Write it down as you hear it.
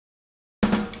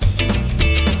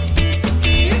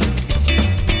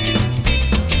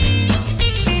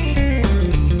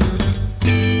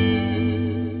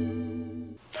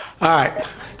All right,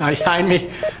 now behind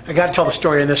me, I got to tell the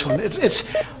story in this one.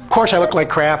 Of course I look like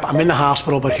crap. I'm in the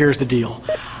hospital, but here's the deal.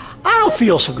 I don't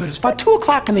feel so good. It's about 2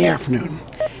 o'clock in the afternoon,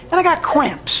 and I got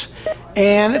cramps.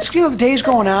 And it's, the day's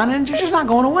going on, and it's just not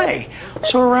going away.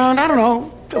 So around, I don't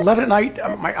know, 11 at night,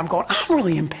 I'm going, I'm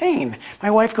really in pain.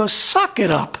 My wife goes, suck it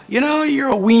up. You're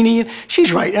a weenie.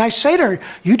 She's right. And I say to her,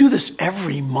 you do this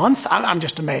every month? I'm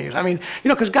just amazed. I mean,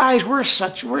 because guys, we're so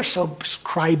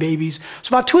crybabies. So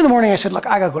about 2 in the morning, I said, look,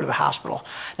 I got to go to the hospital.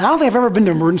 Now, I don't think I've ever been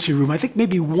to an emergency room. I think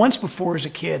maybe once before as a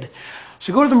kid.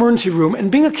 So go to the emergency room, and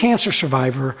being a cancer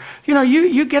survivor,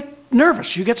 you get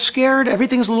nervous. You get scared.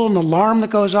 Everything's a little an alarm that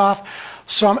goes off.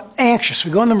 So I'm anxious.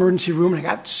 We go in the emergency room, and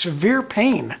I got severe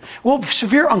pain. Well,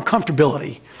 severe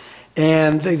uncomfortability.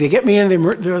 And they get me in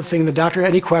the thing. The doctor,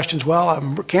 any questions? Well,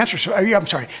 I'm cancer. I'm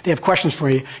sorry. They have questions for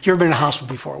you. You ever been in a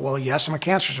hospital before? Well, yes, I'm a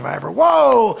cancer survivor.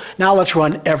 Whoa! Now let's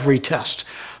run every test.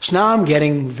 So now I'm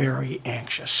getting very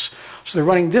anxious. So they're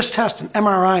running this test and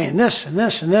MRI and this and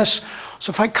this and this. So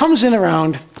if I comes in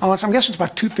around, I'm guessing it's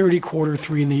about 2:30,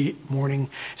 2:45 in the morning.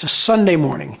 It's a Sunday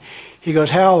morning. He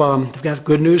goes, Hal, I've got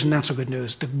good news and not so good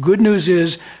news. The good news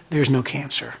is there's no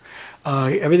cancer.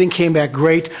 Everything came back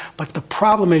great, but the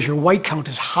problem is your white count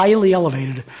is highly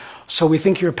elevated, so we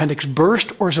think your appendix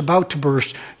burst or is about to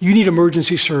burst. You need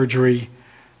emergency surgery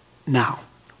now.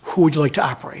 Who would you like to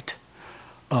operate?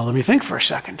 Let me think for a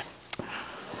second.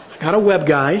 I got a web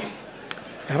guy,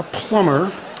 got a plumber,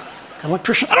 got an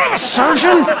electrician. I don't have a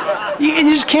surgeon! And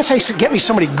you just can't say, get me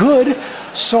somebody good.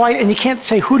 And you can't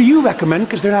say, who do you recommend?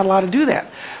 Because they're not allowed to do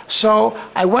that. So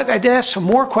I asked some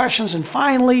more questions, and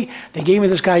finally, they gave me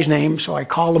this guy's name, so I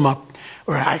called him up,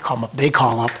 or I call him up, they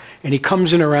call up, and he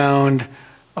comes in around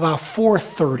about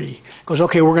 4:30. Goes,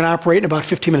 okay, we're going to operate in about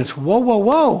 15 minutes. Whoa, whoa,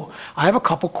 whoa. I have a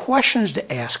couple questions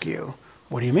to ask you.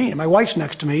 What do you mean? And my wife's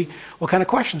next to me. What kind of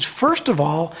questions? First of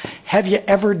all, have you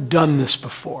ever done this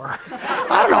before?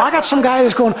 I don't know. I got some guy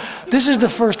that's going, this is the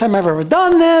first time I've ever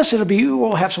done this.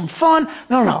 We'll have some fun.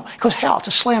 No. He goes, hell, it's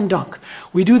a slam dunk.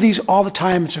 We do these all the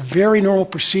time. It's a very normal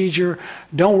procedure.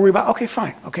 Don't worry about it. Okay,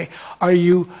 fine. Okay. Are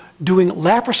you doing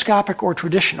laparoscopic or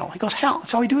traditional? He goes, hell,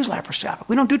 that's all we do is laparoscopic.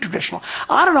 We don't do traditional.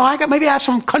 I don't know. Maybe I have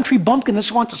some country bumpkin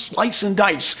that wants to slice and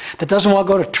dice, that doesn't want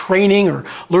to go to training or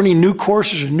learning new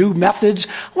courses or new methods.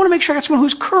 I want to make sure I got someone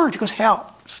who's current. He goes,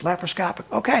 hell, it's laparoscopic.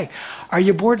 Okay. Are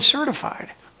you board certified?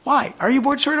 Why? Are you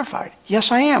board certified?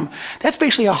 Yes, I am. That's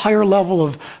basically a higher level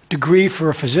of degree for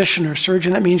a physician or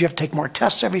surgeon. That means you have to take more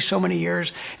tests every so many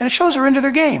years, and it shows they're into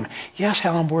their game. Yes,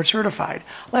 hell, I'm board certified.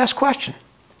 Last question.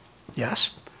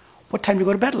 Yes. What time did you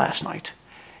go to bed last night?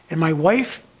 And my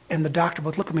wife and the doctor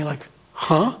both look at me like,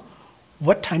 huh?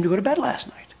 What time did you go to bed last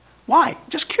night? Why?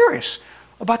 Just curious.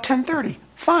 About 10:30.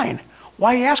 Fine.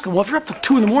 Why are you asking? Well, if you're up to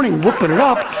 2 in the morning whooping it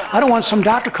up, I don't want some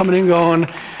doctor coming in going,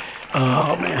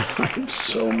 oh man, I'm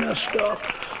so messed up.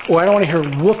 Or I don't want to hear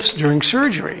whoops during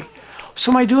surgery.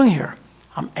 So what am I doing here?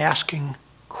 I'm asking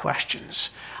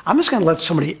questions. I'm just going to let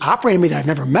somebody operate on me that I've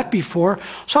never met before,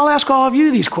 so I'll ask all of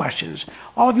you these questions.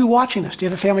 All of you watching this, do you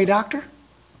have a family doctor?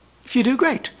 If you do,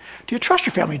 great. Do you trust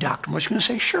your family doctor? I'm just going to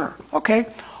say, sure. Okay.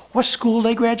 What school do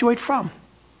they graduate from?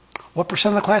 What %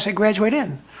 of the class they graduate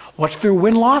in? What's their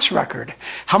win-loss record?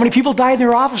 How many people died in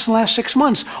their office in the last 6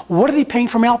 months? What are they paying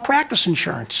for malpractice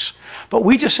insurance? But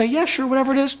we just say, yeah, sure,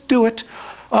 whatever it is, do it.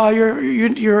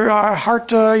 Your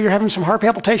heart, you're having some heart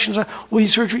palpitations, will you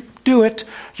surgery? Do it.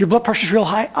 Your blood pressure's real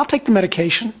high, I'll take the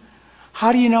medication.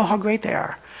 How do you know how great they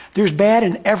are? There's bad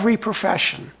in every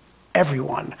profession,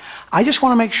 everyone. I just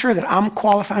want to make sure that I'm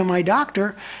qualifying my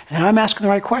doctor and I'm asking the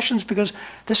right questions, because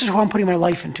this is who I'm putting my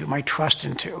life into, my trust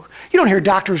into. You don't hear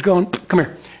doctors going, come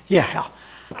here. Yeah, Hal,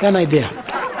 got an idea.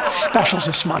 Specials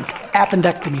this month,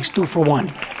 appendectomies, 2 for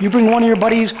 1. You bring one of your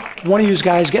buddies, one of you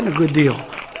guys getting a good deal.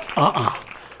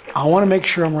 I want to make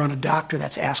sure I'm around a doctor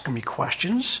that's asking me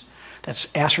questions, that's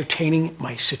ascertaining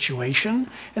my situation,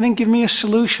 and then give me a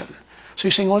solution. So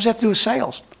you're saying, what does that have to do with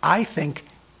sales? I think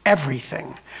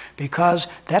everything, because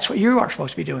that's what you are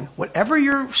supposed to be doing. Whatever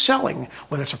you're selling,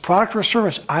 whether it's a product or a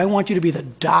service, I want you to be the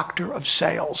doctor of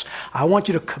sales. I want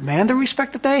you to command the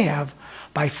respect that they have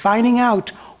by finding out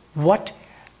what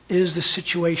is the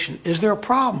situation. Is there a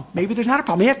problem? Maybe there's not a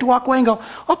problem. You have to walk away and go,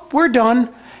 oh, we're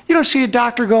done. You don't see a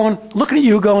doctor going, looking at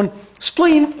you going,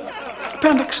 spleen,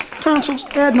 appendix, tonsils,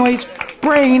 adenoids,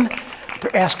 brain.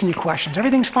 They're asking you questions.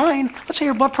 Everything's fine. Let's say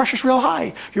your blood pressure's real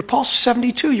high. Your pulse is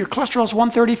 72. Your cholesterol is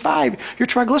 135. Your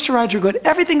triglycerides are good.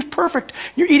 Everything's perfect.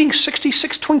 You're eating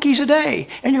 66 Twinkies a day,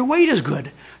 and your weight is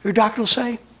good. Your doctor will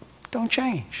say, don't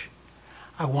change.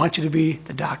 I want you to be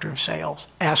the doctor of sales.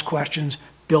 Ask questions.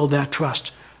 Build that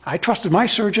trust. I trusted my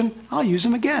surgeon. I'll use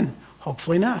him again.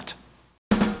 Hopefully not.